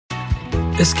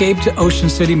Escape to Ocean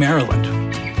City, Maryland,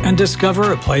 and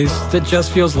discover a place that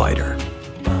just feels lighter,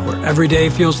 where every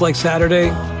day feels like Saturday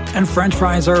and French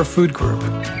fries are a food group,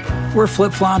 where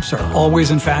flip-flops are always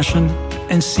in fashion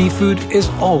and seafood is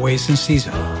always in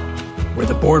season, where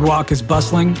the boardwalk is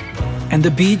bustling and the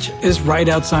beach is right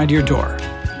outside your door,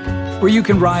 where you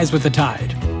can rise with the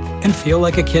tide and feel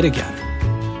like a kid again.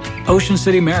 Ocean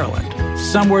City, Maryland,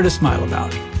 somewhere to smile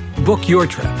about. Book your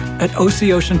trip at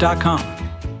OCOcean.com.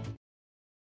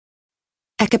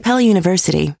 At Capella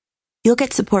University, you'll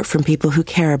get support from people who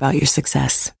care about your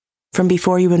success. From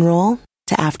before you enroll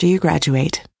to after you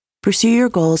graduate, pursue your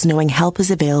goals knowing help is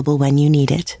available when you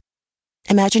need it.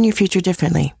 Imagine your future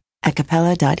differently at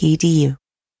capella.edu.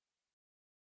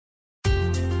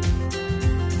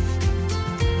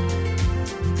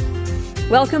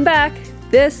 Welcome back.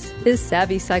 This is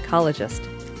Savvy Psychologist.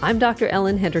 I'm Dr.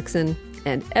 Ellen Hendrickson,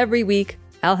 and every week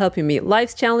I'll help you meet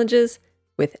life's challenges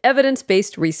with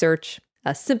evidence-based research,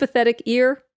 a sympathetic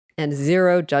ear, and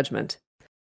zero judgment.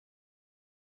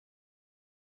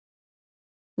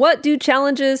 What do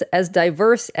challenges as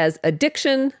diverse as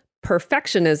addiction,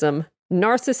 perfectionism,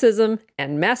 narcissism,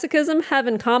 and masochism have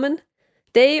in common?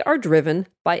 They are driven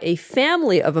by a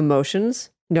family of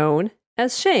emotions known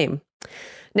as shame.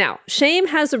 Now, shame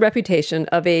has a reputation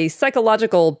of a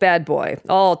psychological bad boy,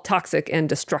 all toxic and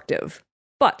destructive.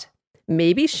 But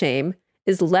maybe shame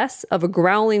is less of a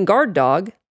growling guard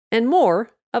dog and more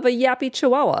of a yappy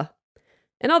chihuahua.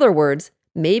 In other words,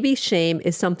 maybe shame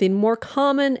is something more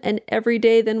common and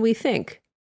everyday than we think.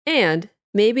 And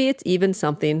maybe it's even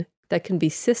something that can be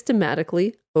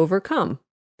systematically overcome.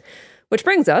 Which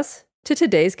brings us to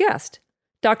today's guest.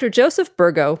 Dr. Joseph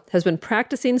Burgo has been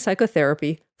practicing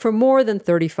psychotherapy for more than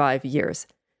 35 years.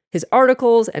 His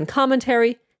articles and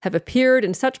commentary have appeared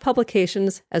in such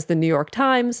publications as the New York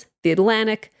Times, the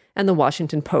Atlantic, and the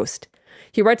Washington Post.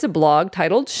 He writes a blog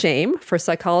titled Shame for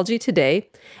Psychology Today,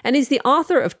 and he's the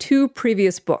author of 2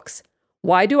 previous books,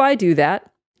 Why Do I Do That?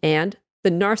 And The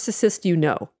Narcissist You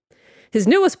Know. His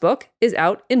newest book is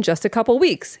out in just a couple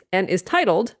weeks and is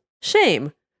titled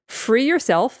Shame, Free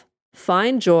Yourself,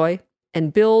 Find Joy,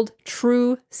 and Build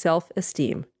True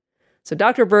Self-Esteem. So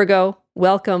Dr. Burgo,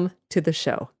 welcome to the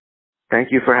show.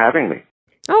 Thank you for having me.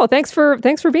 Oh, thanks for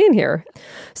being here.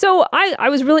 So I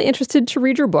was really interested to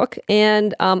read your book,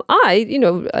 and I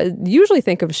usually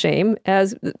think of shame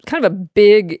as kind of a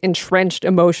big entrenched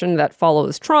emotion that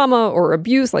follows trauma or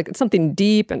abuse, like it's something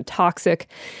deep and toxic.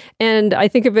 And I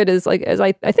think of it as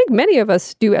I think many of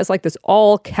us do, as like this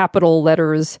all capital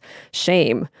letters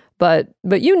shame. But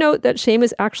you note that shame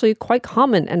is actually quite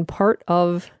common and part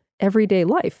of everyday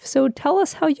life. So tell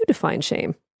us how you define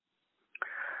shame.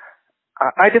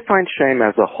 I define shame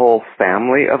as a whole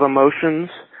family of emotions,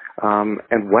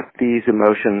 and what these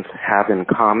emotions have in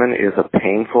common is a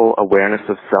painful awareness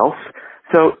of self.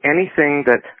 So anything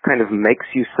that kind of makes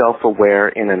you self-aware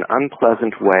in an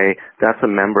unpleasant way, that's a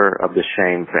member of the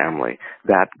shame family.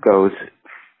 That goes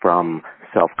from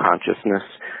self-consciousness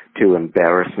to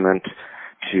embarrassment,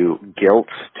 to guilt,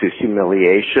 to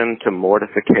humiliation, to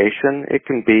mortification. It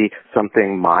can be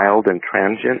something mild and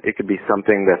transient. It could be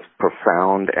something that's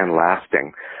profound and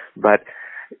lasting. But,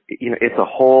 it's a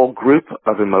whole group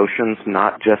of emotions,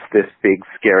 not just this big,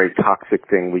 scary, toxic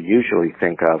thing we usually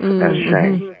think of as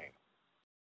shame.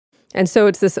 And so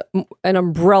it's an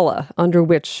umbrella under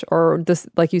which, or this,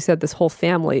 like you said, this whole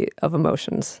family of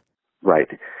emotions. Right.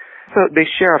 So they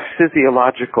share a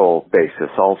physiological basis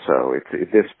also.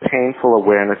 It's this painful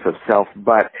awareness of self,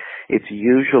 but it's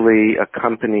usually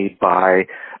accompanied by,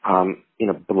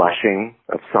 blushing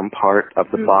of some part of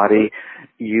the body.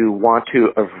 You want to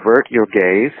avert your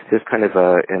gaze. There's kind of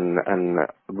an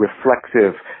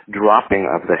reflexive dropping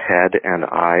of the head and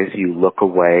eyes. You look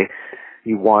away.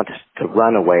 You want to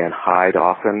run away and hide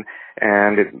often,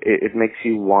 and it makes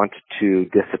you want to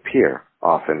disappear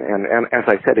often. And as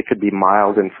I said, it could be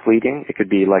mild and fleeting. It could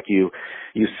be like you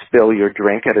spill your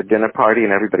drink at a dinner party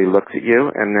and everybody looks at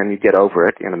you, and then you get over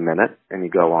it in a minute and you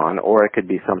go on. Or it could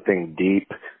be something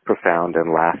deep, profound,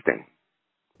 and lasting.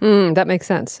 That makes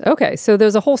sense. Okay, so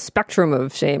there's a whole spectrum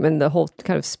of shame and the whole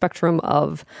kind of spectrum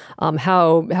of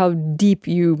how deep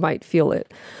you might feel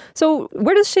it. So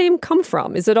where does shame come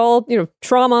from? Is it all,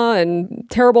 trauma and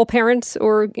terrible parents,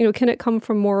 or, can it come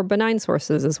from more benign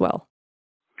sources as well?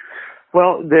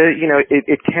 Well,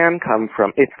 it can come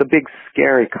from, it's the big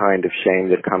scary kind of shame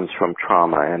that comes from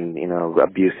trauma and,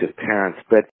 abusive parents.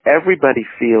 But everybody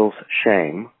feels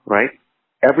shame, right?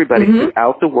 Everybody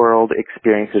throughout the world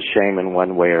experiences shame in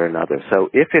one way or another. So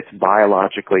if it's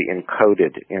biologically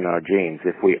encoded in our genes,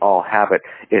 if we all have it,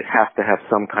 it has to have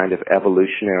some kind of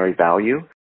evolutionary value.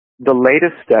 The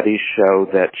latest studies show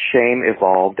that shame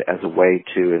evolved as a way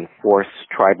to enforce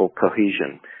tribal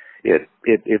cohesion. It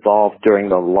evolved during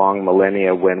the long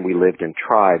millennia when we lived in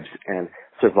tribes, and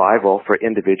survival for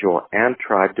individual and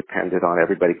tribe depended on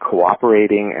everybody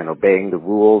cooperating and obeying the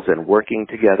rules and working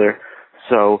together.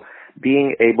 So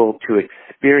being able to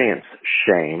experience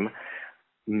shame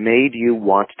made you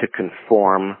want to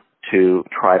conform to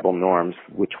tribal norms,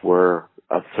 which were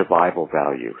of survival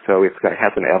value. So it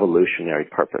has an evolutionary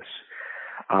purpose.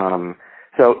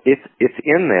 So it's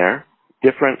in there.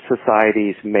 Different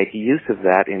societies make use of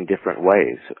that in different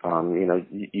ways.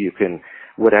 You can,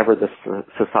 whatever the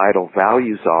societal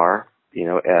values are,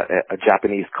 a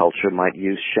Japanese culture might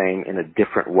use shame in a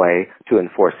different way to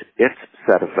enforce its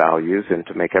set of values and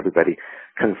to make everybody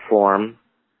conform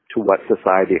to what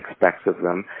society expects of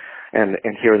them. And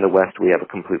here in the West, we have a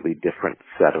completely different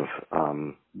set of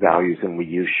values, and we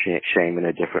use shame in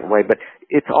a different way. But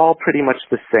it's all pretty much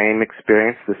the same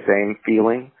experience, the same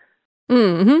feeling.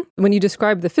 Mm-hmm. When you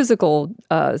describe the physical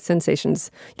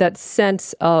sensations, that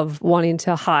sense of wanting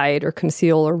to hide or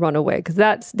conceal or run away, because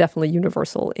that's definitely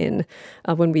universal in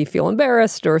when we feel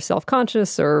embarrassed or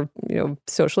self-conscious or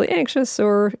socially anxious,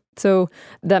 so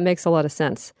that makes a lot of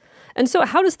sense. And so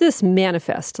how does this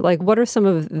manifest? Like, what are some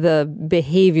of the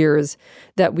behaviors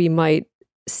that we might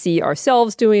see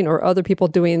ourselves doing or other people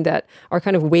doing that are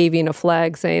kind of waving a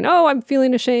flag saying, oh, I'm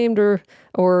feeling ashamed or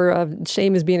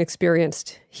shame is being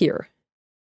experienced here?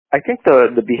 I think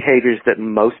the behaviors that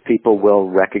most people will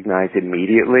recognize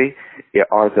immediately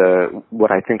are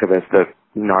what I think of as the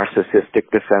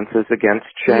narcissistic defenses against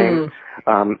shame.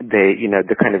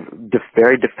 The kind of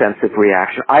very defensive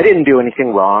reaction. I didn't do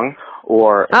anything wrong,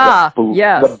 or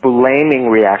the blaming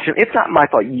reaction. It's not my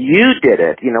fault. You did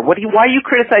it. Why are you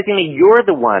criticizing me? You're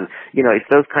the one. It's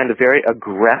those kind of very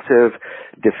aggressive,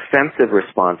 defensive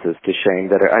responses to shame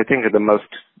that I think are the most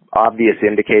obvious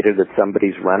indicator that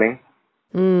somebody's running.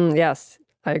 Yes,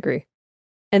 I agree.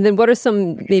 And then what are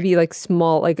some maybe like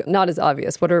small, like not as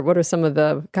obvious, what are some of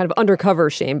the kind of undercover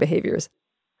shame behaviors?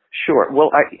 Sure. Well,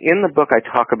 in the book, I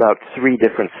talk about 3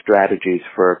 different strategies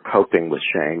for coping with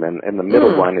shame. And the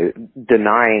middle one is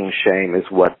denying shame is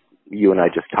what you and I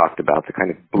just talked about, the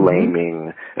kind of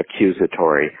blaming,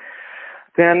 accusatory.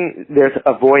 Then there's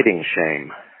avoiding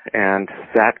shame. And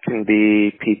that can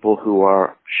be people who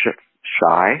are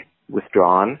shy,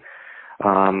 withdrawn,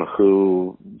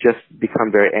 who just become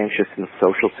very anxious in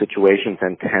social situations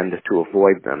and tend to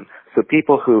avoid them. So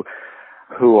people who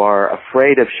are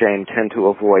afraid of shame tend to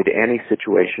avoid any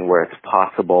situation where it's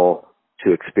possible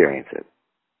to experience it.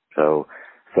 So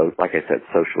like I said,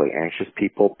 socially anxious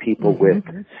people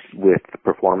with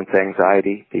performance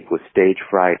anxiety, people with stage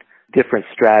fright, different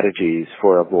strategies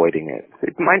for avoiding it.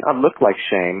 It might not look like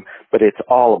shame, but it's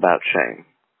all about shame.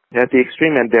 At the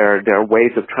extreme end, there are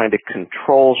ways of trying to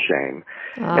control shame.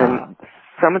 And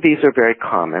some of these are very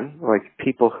common, like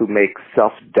people who make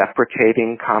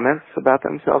self-deprecating comments about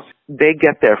themselves. They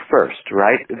get there first,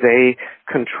 right? They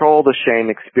control the shame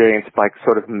experience by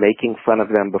sort of making fun of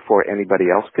them before anybody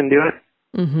else can do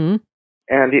it. Mm-hmm.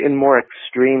 And in more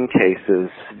extreme cases,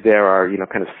 there are,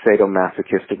 kind of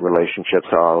sadomasochistic relationships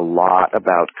are a lot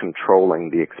about controlling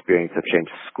the experience of shame,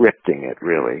 scripting it,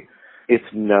 really. It's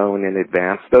known in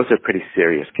advance. Those are pretty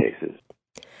serious cases.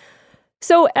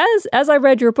 So as I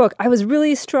read your book, I was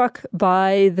really struck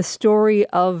by the story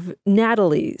of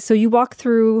Natalie. So you walk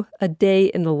through a day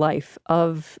in the life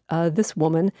of this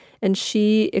woman, and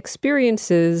she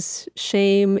experiences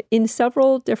shame in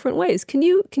several different ways. Can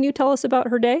you tell us about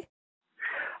her day?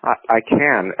 I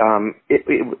can.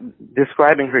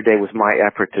 Describing her day was my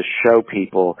effort to show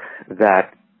people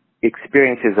that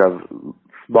experiences of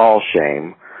small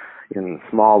shame, in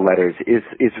small letters,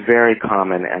 is very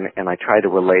common, and I try to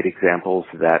relate examples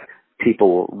that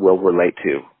people will relate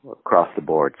to across the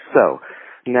board. So,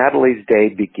 Natalie's day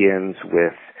begins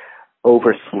with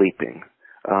oversleeping.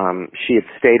 She had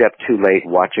stayed up too late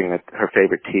watching her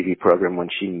favorite TV program when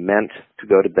she meant to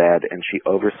go to bed, and she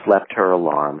overslept her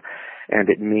alarm, and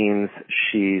it means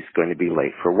she's going to be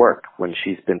late for work when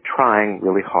she's been trying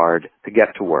really hard to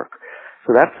get to work.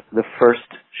 So that's the first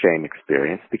shame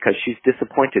experience because she's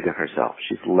disappointed in herself.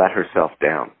 She's let herself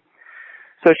down.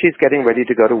 So she's getting ready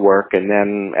to go to work, and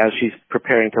then as she's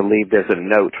preparing to leave, there's a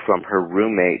note from her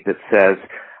roommate that says,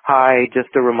 "Hi,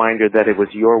 just a reminder that it was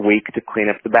your week to clean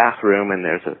up the bathroom," and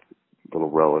there's a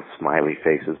little row of smiley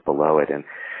faces below it.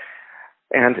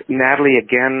 And Natalie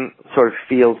again sort of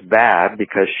feels bad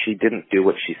because she didn't do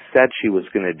what she said she was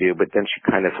going to do, but then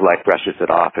she kind of like brushes it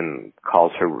off and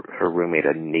calls her roommate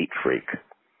a neat freak.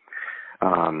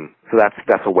 So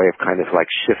that's a way of kind of like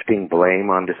shifting blame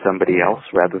onto somebody else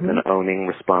rather than owning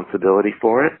responsibility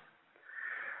for it.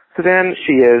 So then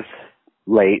she is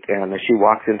late, and she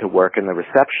walks into work, and the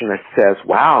receptionist says,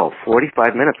 "Wow,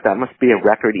 45 minutes, that must be a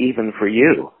record even for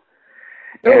you."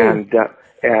 Oh.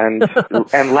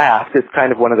 And laughs. It's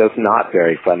kind of one of those not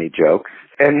very funny jokes.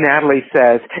 And Natalie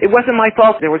says, "It wasn't my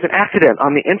fault. There was an accident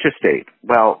on the interstate."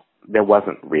 Well, there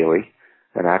wasn't really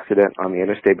an accident on the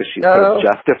interstate, but she's sort of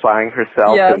justifying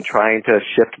herself and trying to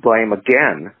shift blame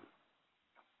again.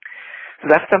 So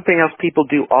that's something else people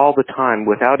do all the time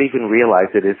without even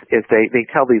realize it is they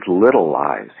tell these little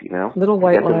lies, you know? Little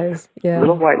white lies, yeah.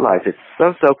 Little white lies. It's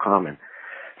so common.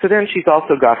 So then she's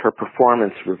also got her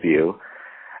performance review,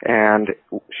 and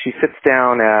she sits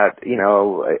down at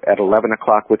 11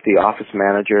 o'clock with the office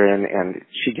manager, and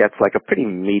she gets like a pretty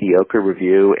mediocre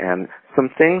review, and some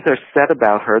things are said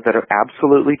about her that are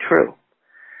absolutely true.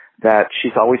 That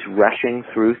she's always rushing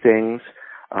through things,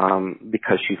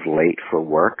 because she's late for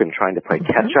work and trying to play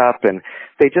catch up, and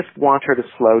they just want her to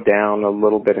slow down a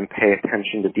little bit and pay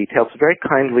attention to details. It's very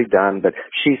kindly done, but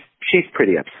she's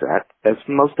pretty upset, as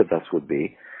most of us would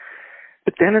be.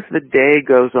 But then as the day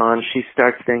goes on, she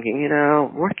starts thinking,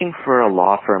 working for a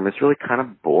law firm is really kind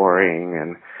of boring,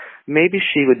 and maybe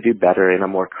she would do better in a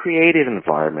more creative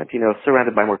environment,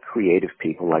 surrounded by more creative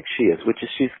people like she is, which is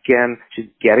she's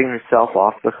getting herself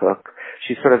off the hook.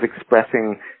 She's sort of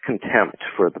expressing contempt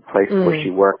for the place where she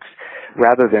works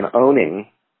rather than owning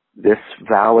this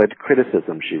valid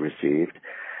criticism she received.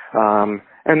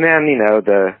 And then,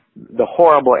 the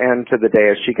horrible end to the day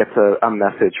is she gets a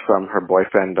message from her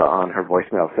boyfriend on her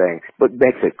voicemail saying, but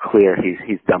makes it clear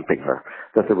he's dumping her,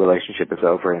 that the relationship is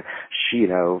over. And she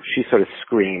sort of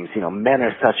screams, men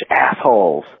are such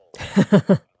assholes.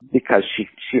 Because she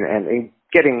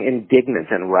getting indignant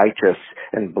and righteous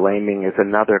and blaming is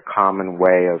another common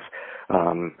way of,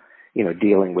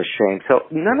 dealing with shame. So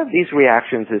none of these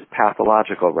reactions is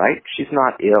pathological, right? She's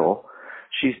not ill.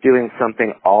 She's doing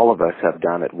something all of us have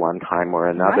done at one time or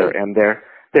another, right. And they're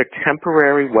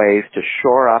temporary ways to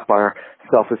shore up our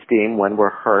self-esteem when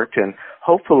we're hurt, and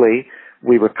hopefully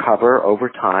we recover over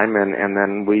time, and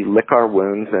then we lick our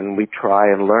wounds and we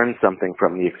try and learn something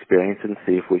from the experience and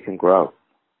see if we can grow.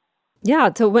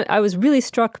 Yeah, so I was really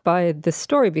struck by this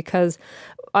story because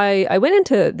I went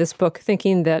into this book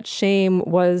thinking that shame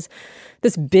was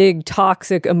this big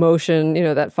toxic emotion,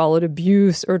 that followed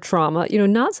abuse or trauma,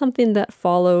 not something that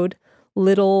followed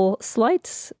little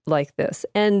slights like this.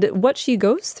 And what she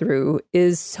goes through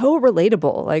is so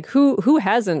relatable. Like who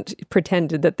hasn't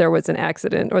pretended that there was an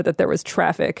accident or that there was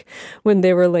traffic when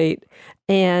they were late?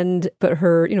 But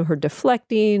her, her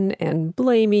deflecting and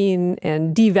blaming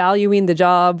and devaluing the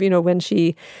job, when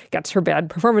she gets her bad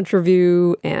performance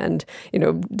review and,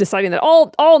 deciding that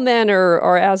all men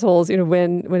are assholes,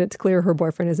 when it's clear her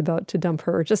boyfriend is about to dump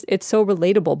her. Just, it's so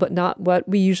relatable, but not what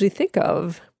we usually think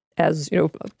of as,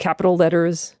 capital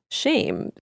letters,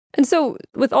 shame. And so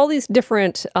with all these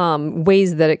different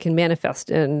ways that it can manifest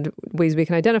and ways we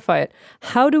can identify it,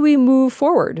 how do we move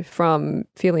forward from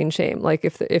feeling shame? Like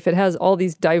if it has all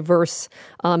these diverse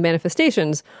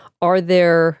manifestations, are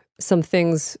there some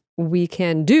things we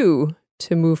can do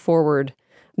to move forward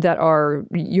that are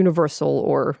universal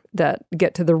or that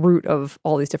get to the root of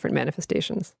all these different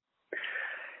manifestations?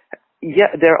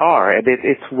 Yeah, there are, and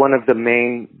it's one of the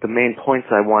main points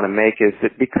I want to make is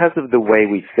that because of the way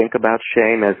we think about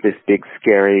shame as this big,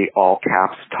 scary, all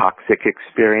caps, toxic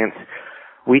experience,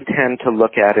 we tend to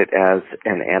look at it as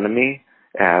an enemy,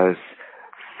 as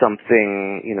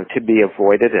something, to be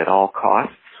avoided at all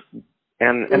costs.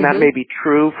 And that may be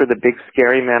true for the big,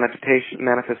 scary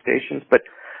manifestations, but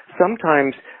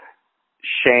sometimes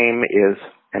shame is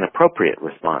an appropriate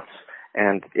response.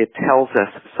 And it tells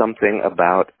us something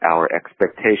about our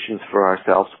expectations for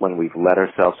ourselves when we've let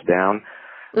ourselves down,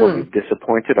 when we've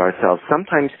disappointed ourselves.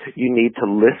 Sometimes you need to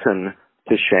listen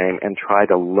to shame and try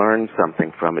to learn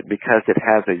something from it because it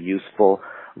has a useful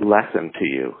lesson to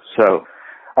you. So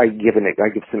I give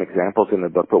some examples in the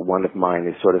book, but one of mine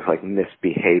is sort of like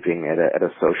misbehaving at a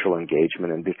social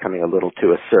engagement and becoming a little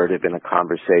too assertive in a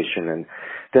conversation and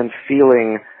then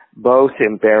feeling both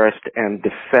embarrassed and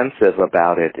defensive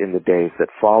about it in the days that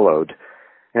followed,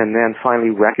 and then finally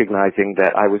recognizing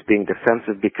that I was being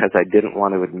defensive because I didn't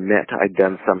want to admit I'd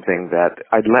done something that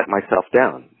I'd let myself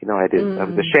down. I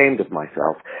was ashamed of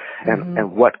myself.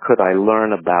 And what could I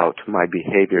learn about my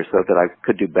behavior so that I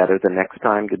could do better the next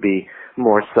time to be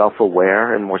more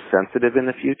self-aware and more sensitive in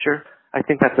the future? I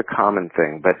think that's a common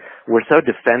thing, but we're so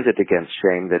defended against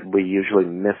shame that we usually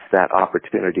miss that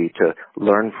opportunity to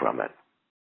learn from it.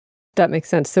 That makes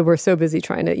sense. So we're so busy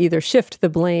trying to either shift the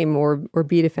blame or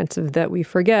be defensive that we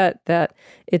forget that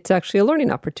it's actually a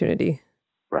learning opportunity.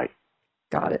 Right.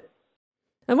 Got it.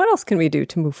 And what else can we do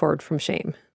to move forward from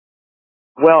shame?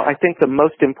 Well, I think the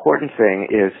most important thing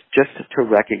is just to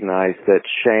recognize that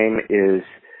shame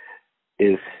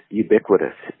is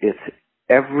ubiquitous. It's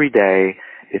every day.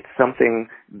 It's something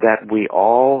that we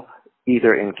all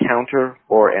either encounter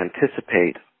or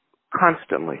anticipate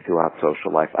constantly throughout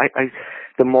social life.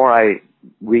 The more I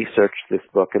researched this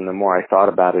book and the more I thought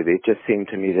about it, it just seemed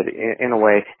to me that in a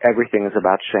way everything is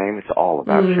about shame. It's all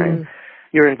about shame.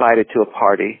 You're invited to a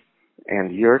party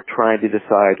and you're trying to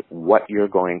decide what you're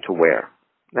going to wear.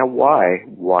 Now, why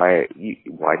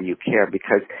do you care?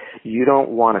 Because you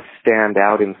don't want to stand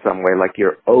out in some way like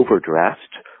you're overdressed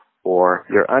or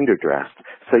you're underdressed.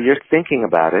 So you're thinking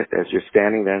about it as you're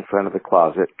standing there in front of the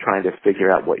closet trying to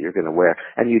figure out what you're going to wear.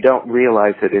 And you don't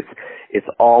realize that it's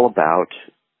all about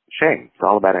shame. It's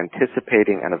all about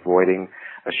anticipating and avoiding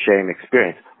a shame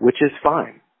experience, which is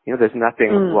fine. There's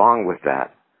nothing wrong with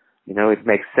that. It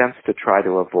makes sense to try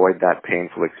to avoid that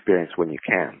painful experience when you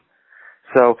can.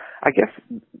 So I guess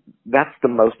that's the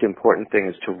most important thing,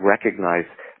 is to recognize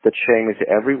that shame is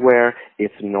everywhere.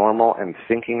 It's normal, and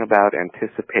thinking about,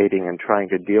 anticipating, and trying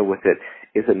to deal with it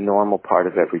is a normal part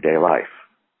of everyday life.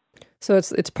 So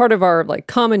it's part of our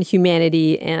common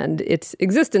humanity, and its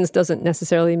existence doesn't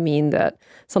necessarily mean that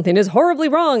something is horribly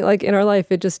wrong in our life.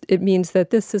 It means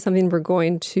that this is something we're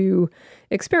going to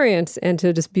experience, and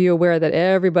to just be aware that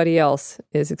everybody else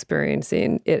is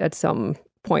experiencing it at some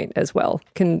point as well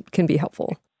can be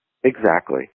helpful.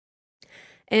 Exactly.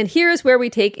 And here's where we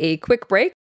take a quick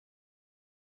break.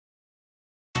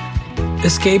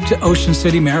 Escape to Ocean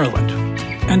City, Maryland,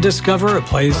 and discover a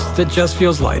place that just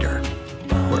feels lighter,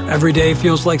 where every day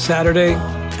feels like Saturday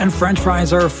and French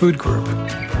fries are a food group,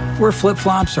 where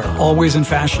flip-flops are always in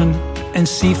fashion and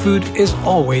seafood is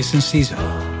always in season,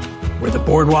 where the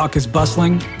boardwalk is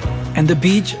bustling and the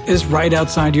beach is right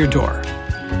outside your door,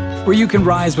 where you can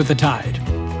rise with the tide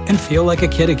and feel like a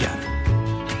kid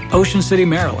again. Ocean City,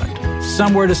 Maryland,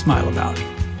 somewhere to smile about.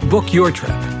 Book your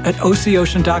trip at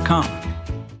OCOcean.com.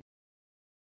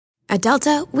 At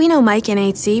Delta, we know Mike in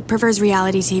 8C prefers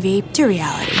reality TV to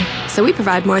reality. So we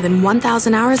provide more than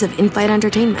 1,000 hours of in-flight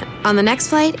entertainment. On the next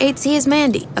flight, 8C is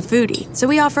Mandy, a foodie. So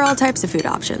we offer all types of food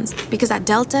options. Because at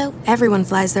Delta, everyone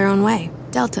flies their own way.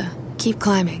 Delta, keep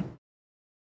climbing.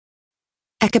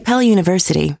 At Capella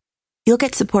University, you'll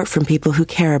get support from people who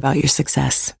care about your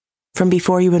success. From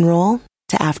before you enroll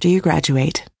to after you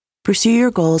graduate, pursue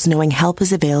your goals knowing help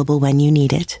is available when you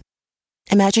need it.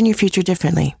 Imagine your future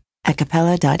differently at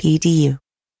capella.edu.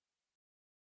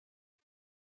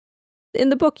 In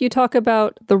the book, you talk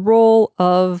about the role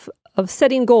of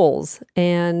setting goals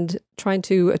and trying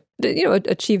to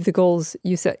achieve the goals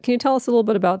you set. Can you tell us a little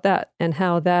bit about that and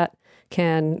how that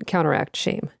can counteract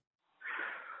shame?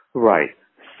 Right.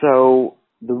 So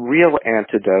the real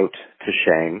antidote to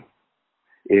shame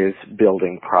is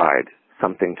building pride,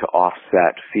 something to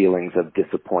offset feelings of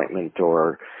disappointment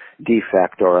or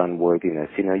defect or unworthiness.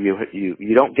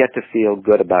 You don't get to feel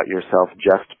good about yourself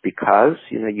just because,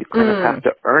 you kind of have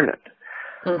to earn it.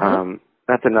 Mm-hmm.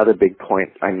 That's another big point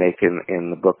I make in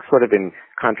the book, sort of in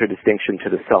contradistinction to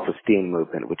the self-esteem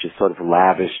movement, which is sort of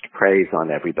lavished praise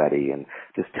on everybody and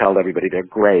just tell everybody they're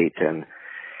great. And,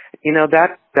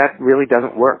 that really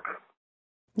doesn't work.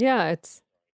 Yeah, it's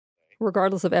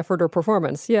regardless of effort or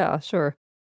performance. Yeah, sure.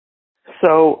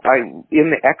 So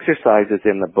in the exercises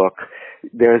in the book,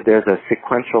 there's a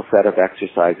sequential set of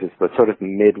exercises, but sort of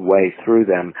midway through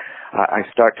them, I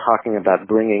start talking about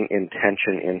bringing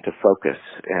intention into focus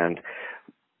and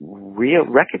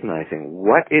recognizing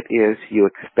what it is you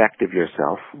expect of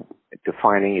yourself,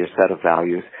 defining your set of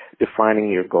values, defining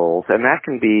your goals, and that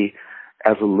can be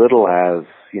as little as,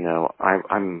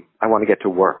 I want to get to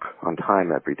work on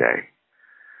time every day.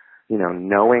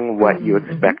 Knowing what you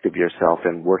expect of yourself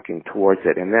and working towards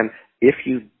it. And then if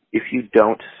you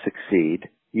don't succeed,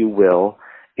 you will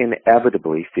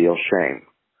inevitably feel shame.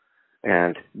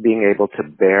 And being able to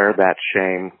bear that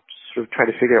shame, sort of try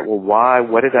to figure out,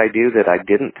 what did I do that I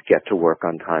didn't get to work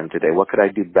on time today? What could I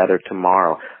do better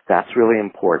tomorrow? That's really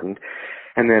important.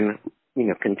 And then,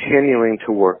 continuing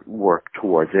to work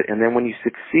towards it. And then when you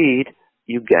succeed,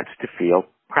 you get to feel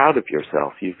proud of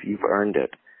yourself. You've earned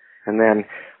it. And then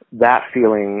that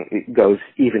feeling goes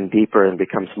even deeper and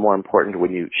becomes more important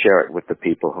when you share it with the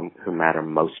people who matter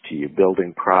most to you.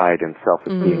 Building pride and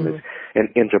self-esteem is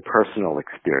an interpersonal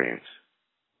experience.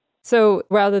 So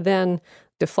rather than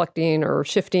deflecting or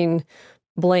shifting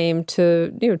blame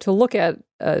to look at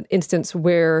an instance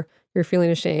where you're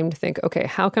feeling ashamed, think, okay,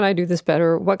 how can I do this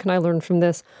better? What can I learn from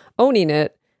this? Owning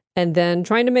it, and then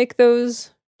trying to make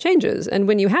those changes. And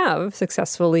when you have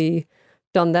successfully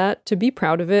done that, to be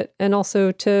proud of it, and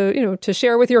also to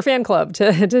share with your fan club,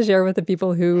 to share with the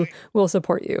people who will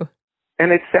support you.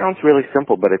 And it sounds really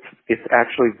simple, but it's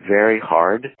actually very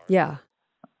hard. Yeah.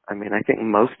 I mean, I think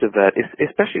most of that,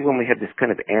 especially when we have this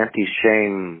kind of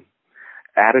anti-shame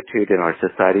attitude in our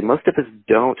society, most of us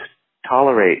don't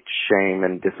tolerate shame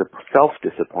and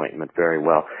self-disappointment very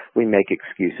well. We make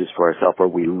excuses for ourselves, or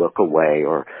we look away,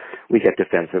 or we get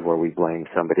defensive, or we blame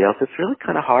somebody else. It's really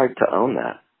kind of hard to own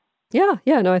that.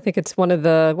 Yeah. No, I think it's one of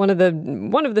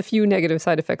the few negative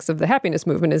side effects of the happiness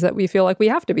movement is that we feel like we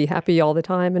have to be happy all the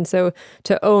time, and so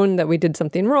to own that we did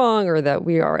something wrong, or that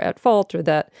we are at fault, or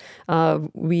that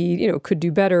we could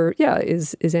do better,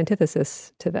 is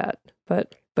antithesis to that,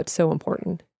 but so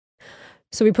important.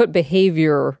 So we put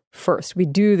behavior first. We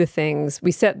do the things,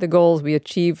 we set the goals, we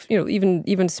achieve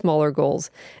even smaller goals,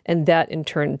 and that in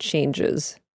turn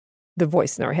changes the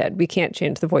voice in our head. We can't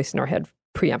change the voice in our head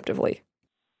preemptively.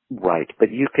 Right,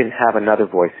 but you can have another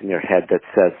voice in your head that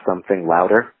says something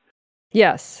louder.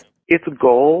 Yes. It's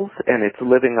goals, and it's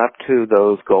living up to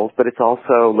those goals, but it's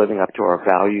also living up to our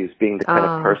values, being the kind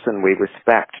of person we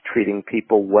respect, treating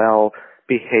people well,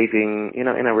 behaving, in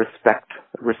a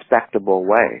respectable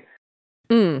way.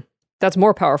 That's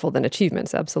more powerful than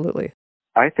achievements, absolutely.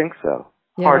 I think so.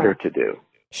 Yeah. Harder to do.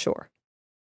 Sure.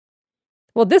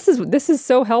 Well, this is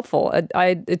so helpful.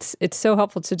 It's so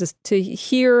helpful to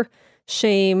hear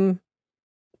shame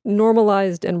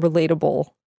normalized and relatable,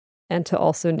 and to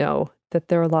also know that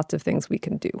there are lots of things we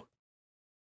can do.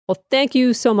 Well, thank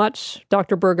you so much,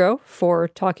 Dr. Burgo, for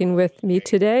talking with me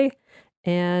today,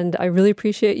 and I really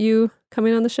appreciate you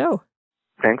coming on the show.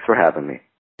 Thanks for having me.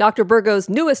 Dr. Burgo's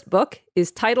newest book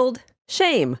is titled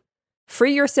Shame: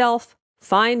 Free Yourself,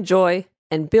 Find Joy,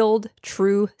 and Build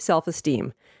True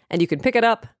Self-Esteem, and you can pick it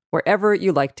up wherever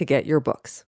you like to get your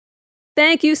books.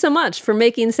 Thank you so much for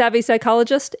making Savvy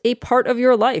Psychologist a part of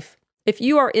your life. If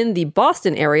you are in the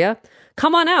Boston area,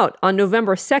 come on out on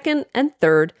November 2nd and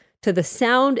 3rd to the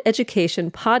Sound Education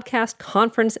Podcast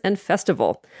Conference and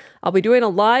Festival. I'll be doing a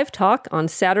live talk on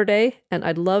Saturday, and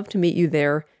I'd love to meet you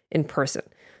there in person.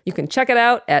 You can check it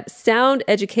out at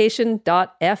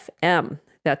soundeducation.fm.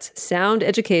 That's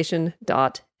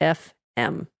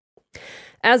soundeducation.fm.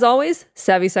 As always,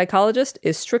 Savvy Psychologist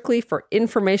is strictly for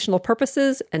informational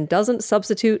purposes and doesn't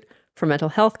substitute for mental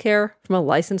health care from a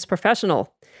licensed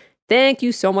professional. Thank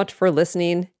you so much for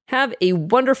listening. Have a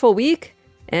wonderful week.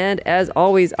 And as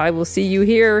always, I will see you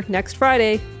here next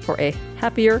Friday for a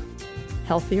happier,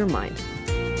 healthier mind.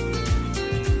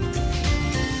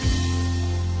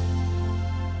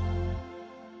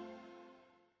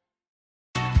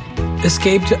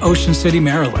 Escape to Ocean City,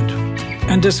 Maryland,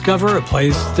 and discover a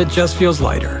place that just feels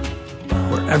lighter,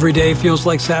 where every day feels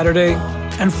like Saturday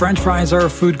and French fries are a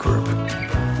food group,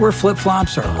 where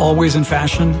flip-flops are always in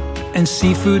fashion and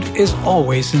seafood is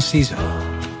always in season,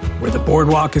 where the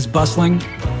boardwalk is bustling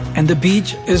and the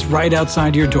beach is right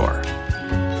outside your door,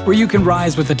 where you can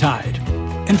rise with the tide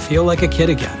and feel like a kid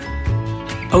again.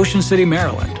 Ocean City,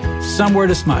 Maryland, somewhere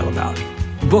to smile about.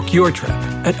 Book your trip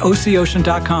at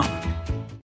OCOcean.com.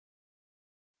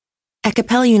 At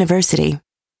Capella University,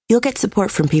 you'll get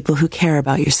support from people who care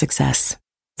about your success.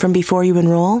 From before you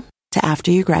enroll to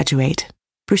after you graduate,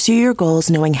 pursue your goals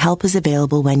knowing help is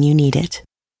available when you need it.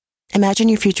 Imagine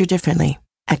your future differently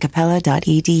at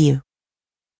capella.edu.